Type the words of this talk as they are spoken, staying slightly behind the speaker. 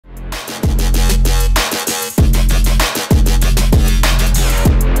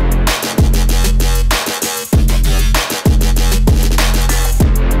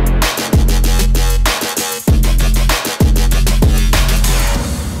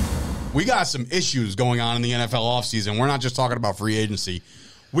we got some issues going on in the NFL offseason. We're not just talking about free agency.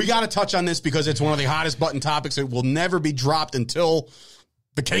 We got to touch on this because it's one of the hottest button topics. It will never be dropped until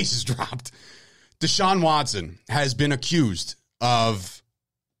the case is dropped. Deshaun Watson has been accused of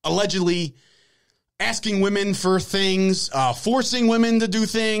allegedly asking women for things, forcing women to do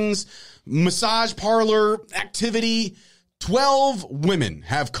things, massage parlor activity. 12 women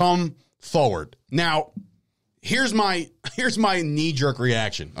have come forward. Now, here's my knee-jerk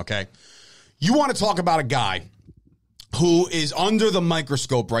reaction, okay? You want to talk about a guy who is under the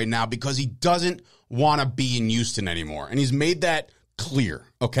microscope right now because he doesn't want to be in Houston anymore. And he's made that clear,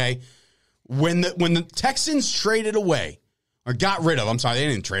 okay? When the Texans traded away, or got rid of, I'm sorry, they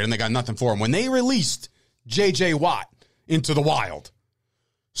didn't trade him, they got nothing for him. When they released J.J. Watt into the wild,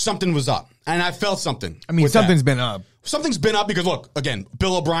 something was up. And I felt something. I mean, something's been up. Something's been up because, look, again,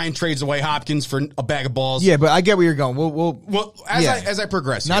 Bill O'Brien trades away Hopkins for a bag of balls. Yeah, but I get where you're going. As I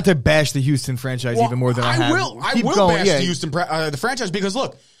progress not here. to bash the Houston franchise even more than I have. I will bash the Houston the franchise because,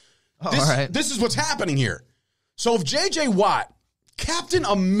 look, right. This is what's happening here. So if J.J. Watt, Captain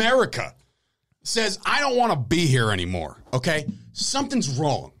America, says, I don't want to be here anymore, okay? Something's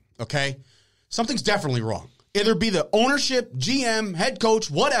wrong, okay? Something's definitely wrong. Either be the ownership, GM, head coach,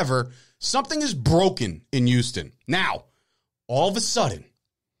 whatever. Something is broken in Houston. Now, all of a sudden,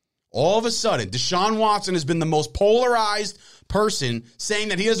 Deshaun Watson has been the most polarized person saying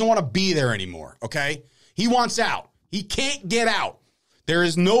that he doesn't want to be there anymore, okay? He wants out. He can't get out.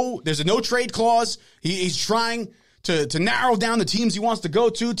 There's a no trade clause. He's trying to narrow down the teams he wants to go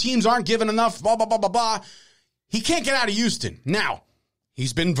to. Teams aren't giving enough, blah, blah, blah, blah, blah. He can't get out of Houston. Now,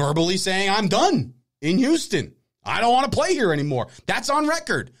 he's been verbally saying, I'm done in Houston. I don't want to play here anymore. That's on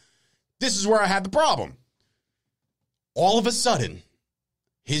record. This is where I had the problem. All of a sudden,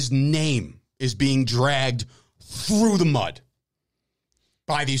 his name is being dragged through the mud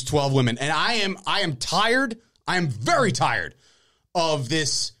by these 12 women. And I am tired. I am very tired of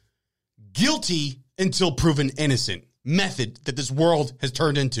this guilty until proven innocent method that this world has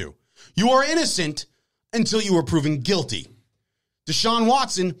turned into. You are innocent until you are proven guilty. Deshaun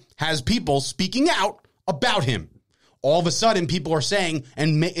Watson has people speaking out about him. All of a sudden, people are saying,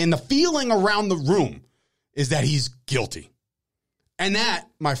 and the feeling around the room is that he's guilty. And that,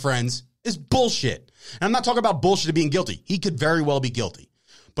 my friends, is bullshit. And I'm not talking about bullshit of being guilty. He could very well be guilty.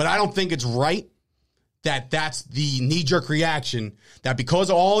 But I don't think it's right that that's the knee-jerk reaction that because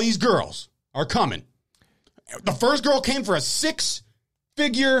all these girls are coming. The first girl came for a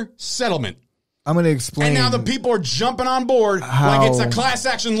 6-figure settlement. I'm going to explain. And now the people are jumping on board like it's a class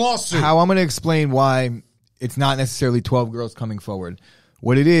action lawsuit. How I'm going to explain why it's not necessarily 12 girls coming forward.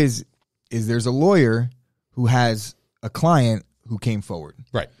 What it is there's a lawyer who has a client who came forward.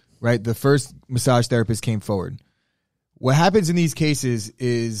 Right? The first massage therapist came forward. What happens in these cases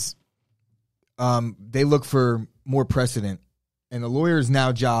is they look for more precedent. And the lawyer's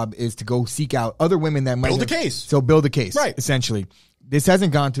now job is to go seek out other women that might build a case. So build a case, right? Essentially, this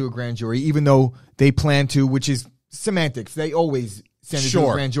hasn't gone to a grand jury, even though they plan to, which is semantics. They always send it to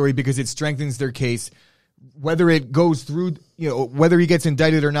a grand jury because it strengthens their case. Whether it goes through, whether he gets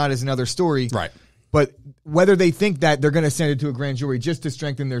indicted or not is another story, right? But whether they think that they're going to send it to a grand jury just to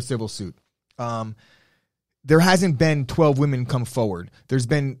strengthen their civil suit, there hasn't been 12 women come forward. There's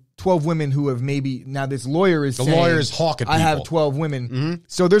been 12 women who have maybe, now this lawyer is saying, lawyer is hawking people. I have 12 women. Mm-hmm.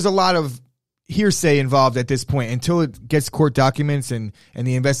 So there's a lot of hearsay involved at this point. Until it gets court documents and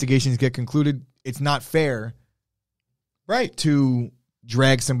the investigations get concluded, it's not fair, right, to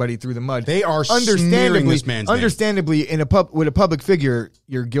drag somebody through the mud. They are smearing this man's name. Understandably, with a public figure,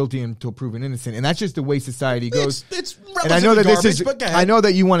 you're guilty until proven innocent, and that's just the way society goes. It's and I know that garbage, I know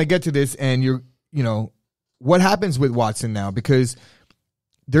that you want to get to this, and what happens with Watson now, because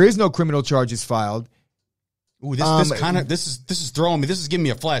there is no criminal charges filed. Ooh, this is throwing me. This is giving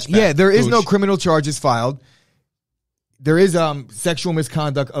me a flashback. Yeah, there is no criminal charges filed. There is sexual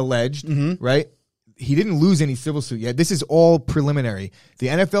misconduct alleged, right? He didn't lose any civil suit yet. This is all preliminary. The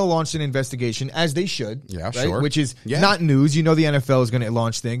NFL launched an investigation, as they should. Yeah, right? sure. Which is not news. The NFL is going to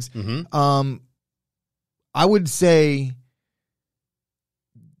launch things. Mm-hmm. I would say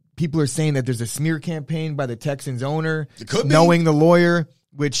people are saying that there's a smear campaign by the Texans owner, knowing the lawyer,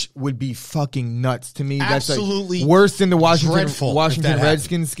 which would be fucking nuts to me. Absolutely. That's like worse than the Washington happened.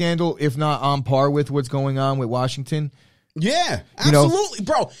 Redskins scandal, if not on par with what's going on with Washington. Yeah, absolutely,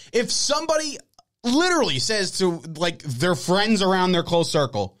 bro. If somebody literally says to their friends around their close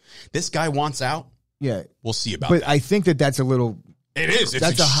circle, this guy wants out, we'll see about that. But I think that's a little. It is. It's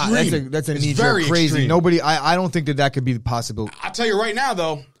that's extreme. That's a knee-jerk crazy. Extreme. Nobody. I don't think that could be possible. I'll tell you right now,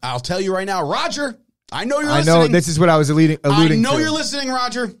 though. Roger. I know you're listening. I know this is what I was alluding to. I know you're listening,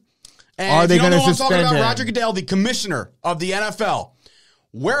 Roger. And are they going to I'm suspend talking about him? Roger Goodell, the commissioner of the NFL.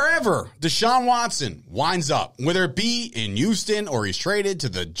 Wherever Deshaun Watson winds up, whether it be in Houston or he's traded to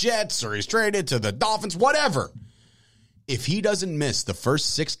the Jets or he's traded to the Dolphins, whatever, if he doesn't miss the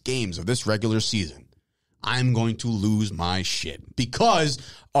first 6 games of this regular season, I'm going to lose my shit because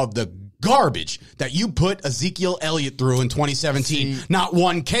of the garbage that you put Ezekiel Elliott through in 2017. Not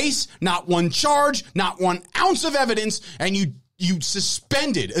one case, not one charge, not 1 ounce of evidence, and you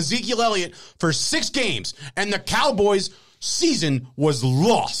suspended Ezekiel Elliott for 6 games, and the Cowboys' season was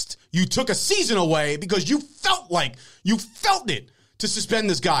lost. You took a season away because you felt it to suspend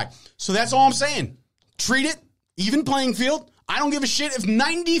this guy. So that's all I'm saying. Treat it even playing field. I don't give a shit if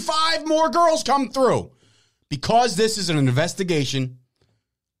 95 more girls come through. Because this is an investigation,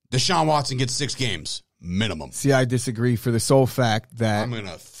 Deshaun Watson gets 6 games minimum. See, I disagree for the sole fact that I'm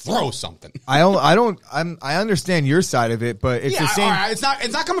gonna throw something. I understand your side of it, but it's the same. All right, it's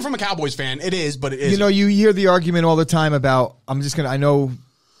not coming from a Cowboys fan. It is, but it is. You know, you hear the argument all the time about. I know.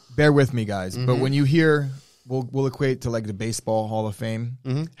 Bear with me, guys, but when you hear, we'll equate to like the Baseball Hall of Fame,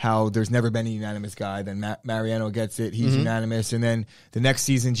 how there's never been a unanimous guy. Then Mariano gets it, he's unanimous, and then the next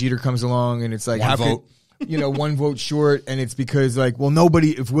season Jeter comes along, and it's like One vote. 1 vote short, and it's because like, well,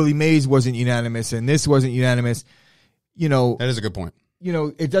 nobody, if Willie Mays wasn't unanimous and this wasn't unanimous, that is a good point.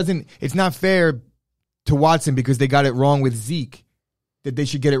 It's not fair to Watson because they got it wrong with Zeke, that they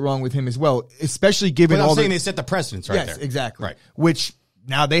should get it wrong with him as well, especially given But I'm all saying they set the precedence right there. Yes, exactly. Right. Which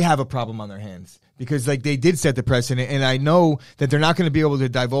now they have a problem on their hands because like they did set the precedent, and I know that they're not going to be able to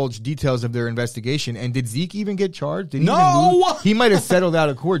divulge details of their investigation. And did Zeke even get charged? Did he even lose? He might have settled out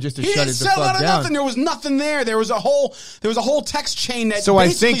of court just to shut it the fuck down. Nothing. There was nothing there. There was a whole text chain that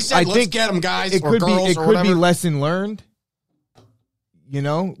basically said, "Let's get them, guys." It could be lesson learned.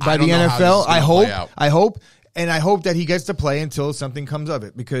 By the NFL. I hope. And I hope that he gets to play until something comes of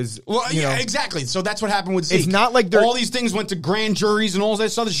it because, exactly. So that's what happened with Zeke. It's not like all these things went to grand juries and all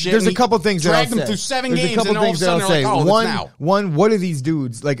this other shit. There's a couple things that I'll say. Dragged them through 7 games and all of a sudden they're like, One, what are these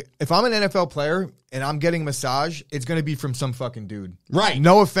dudes? Like, if I'm an NFL player and I'm getting a massage, it's going to be from some fucking dude. Right.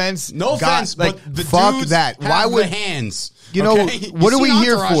 No offense. But the fuck dudes that. Why would the hands? What are we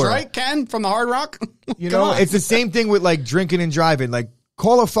here for? Right, Ken, from the Hard Rock? It's the same thing with like drinking and driving. Like,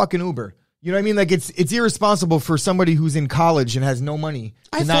 call a fucking Uber. You know what I mean? Like it's irresponsible for somebody who's in college and has no money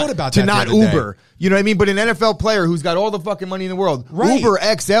to not Uber. You know what I mean? But an NFL player who's got all the fucking money in the world, right. Uber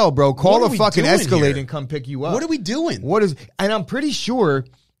XL, bro, call a fucking Escalade and come pick you up. What are we doing? And I'm pretty sure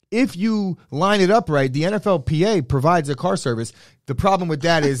if you line it up right, the NFLPA provides a car service. The problem with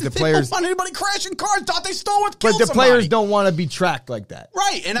that is the players don't want anybody crashing cars. Thought they stole it. But the players don't want to be tracked like that,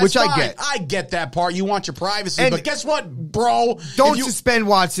 right? And that's fine. I get that part. You want your privacy, but guess what, bro? Don't suspend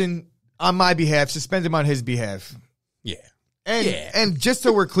Watson on my behalf, suspend him on his behalf. Yeah. And just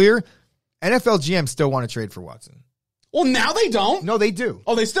so we're clear, NFL GMs still want to trade for Watson. Well, now they don't. No, they do.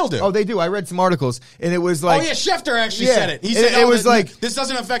 Oh, they still do? Oh, they do. I read some articles, and it was like... Oh, yeah, Schefter actually said it. He said it was like... This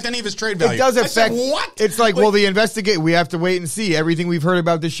doesn't affect any of his trade value. It does affect... I said, what? It's like, well, we have to wait and see. Everything we've heard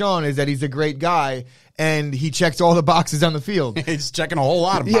about Deshaun is that he's a great guy, and he checks all the boxes on the field. He's checking a whole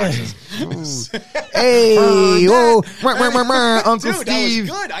lot of boxes. Hey, Uncle Dude, Steve.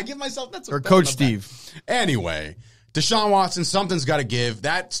 That was good. I give myself... Or Coach Steve. Anyway, Deshaun Watson, something's got to give.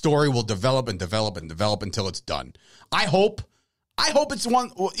 That story will develop and develop and develop until it's done. I hope it's one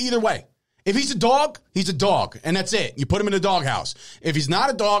either way. If he's a dog, and that's it. You put him in a doghouse. If he's not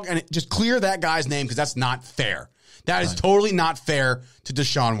a dog, and just clear that guy's name because that's not fair. That is totally not fair to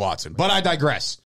Deshaun Watson. But I digress.